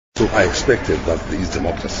So I expected that there is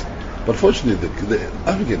democracy. But fortunately, the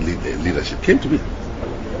African leadership came to me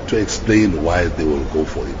to explain why they will go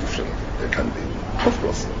for a different candidate. Of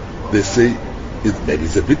course, they say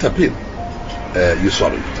it's a bitter pill. You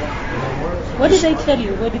swallow it. What did they tell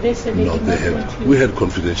you? What did they say? We had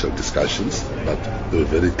confidential discussions, but they were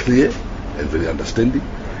very clear and very understanding,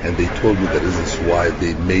 and they told me the reasons why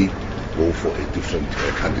they may go for a different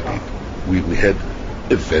candidate. We had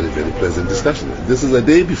a very, very pleasant discussion. This is a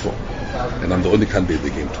day before, and I'm the only candidate they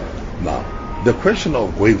came to. Now, the question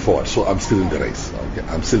of going forward, so I'm still in the race. Okay,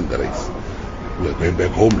 I'm still in the race. We're going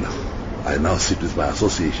back home now. I now sit with my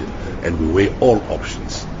association, and we weigh all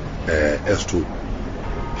options as to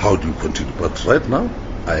how do you continue. But right now,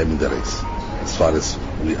 I am in the race as far as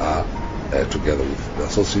we are together with the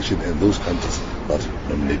association and those countries that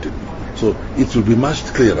nominated me. So it will be much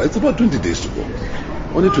clearer. It's about 20 days to go.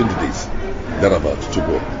 Only 20 days, thereabout, to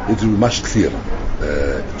go. It will be much clearer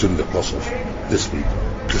during the course of this week,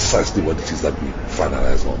 precisely what it is that we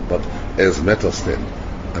finalize on. But as matters stand,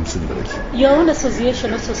 I'm still in the race. Your own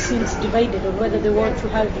association also seems divided on whether they want to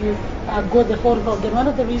have you go the whole hog. And one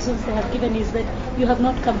of the reasons they have given is that you have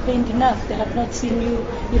not campaigned enough. They have not seen you,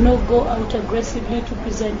 go out aggressively to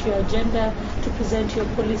present your agenda, to present your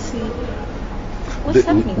policy. What's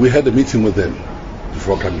happening? We had a meeting with them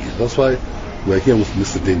before coming here. That's why we're here with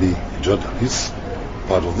Mr. Denny Jordan. He's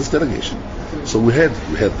part of this delegation. So we had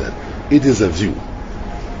that. It is a view.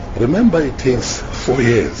 Remember, it takes 4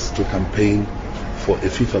 years to campaign for a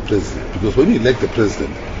FIFA president, because when you elect the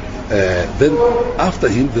president, then after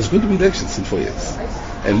him there's going to be elections in 4 years.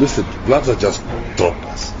 And Mr. Blatter just dropped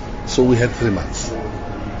us. So we had 3 months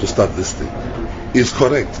to start this thing. It's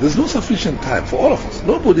correct. There's no sufficient time for all of us.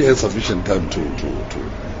 Nobody has sufficient time to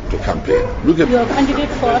campaign. Look at you're a candidate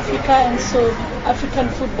for Africa, and so African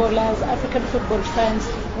footballers, African football fans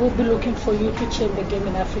will be looking for you to change the game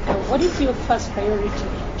in Africa. What is your first priority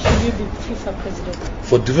should you be FIFA president?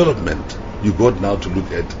 For development, you got now to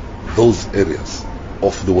look at those areas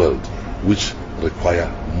of the world which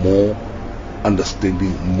require more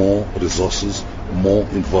understanding, more resources, more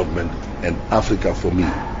involvement, and Africa for me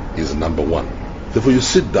is number one. Therefore, you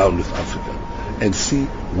sit down with Africa and see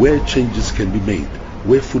where changes can be made,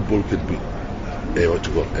 where football can be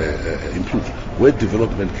improved, where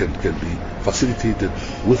development can be facilitated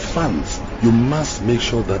with funds. You must make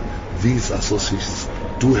sure that these associations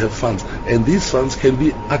do have funds, and these funds can be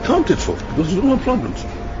accounted for, because we don't want problems.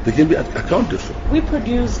 They can be accounted for. We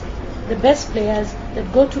produce the best players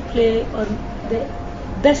that go to play on the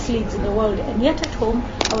best leagues in the world, and yet at home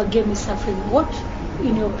our game is suffering. What,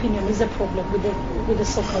 in your opinion, is the problem with the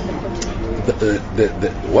soccer on the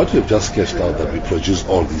continent? What we've just sketched out, that we produce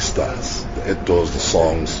all these stars, the actors, the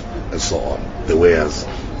songs, and so on, the wares,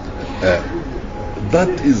 that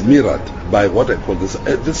is mirrored by what I call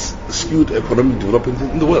this skewed economic development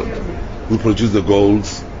in the world. We produce the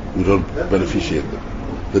golds, we don't beneficiate them.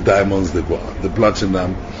 The diamonds, they go out. The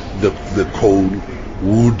platinum, the coal,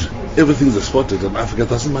 wood, everything is exported, and Africa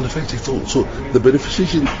doesn't manufacture its own. So the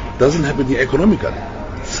beneficiation doesn't happen here economically.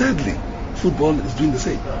 Sadly, football is doing the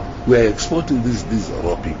same. We are exporting these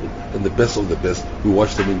raw people, and the best of the best. We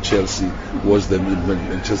watch them in Chelsea, watch them in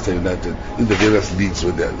Manchester United, in the various leagues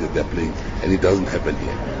where they're playing, and it doesn't happen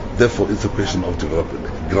here. Therefore, it's a question of development,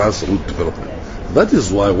 grassroots development. That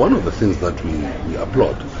is why one of the things that we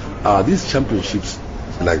applaud are these championships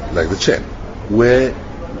like the CHAN, where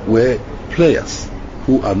players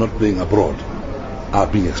who are not playing abroad are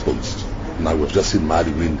being exposed. Now we've just seen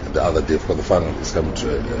Mali win the other day, for the final is coming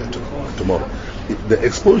tomorrow. The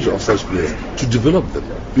exposure of such players to develop them,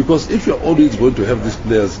 because if you're always going to have these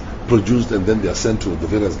players produced and then they are sent to the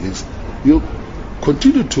various leagues, you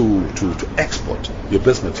continue to export your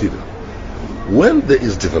best material. When there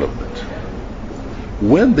is development,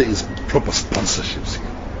 when there is proper sponsorships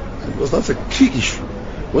here, because that's a key issue.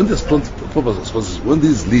 When there's proper sponsorships, when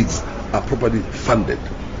these leagues are properly funded,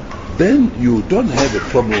 then you don't have a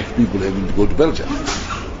problem of people having to go to Belgium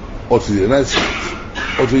or to the United States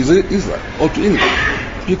or to Israel or to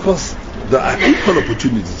England, because there are equal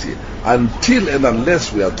opportunities here. Until and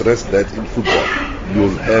unless we address that in football, you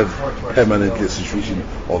will have permanently a situation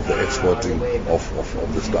of the exporting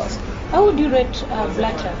of the stars. How would you rate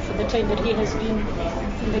Blatter for the time that he has been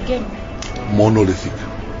in the game? Monolithic,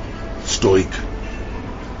 stoic.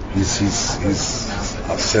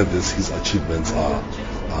 I've said this, his achievements are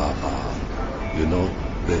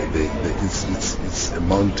it's a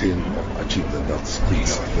mountain of achievement that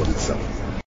speaks for itself.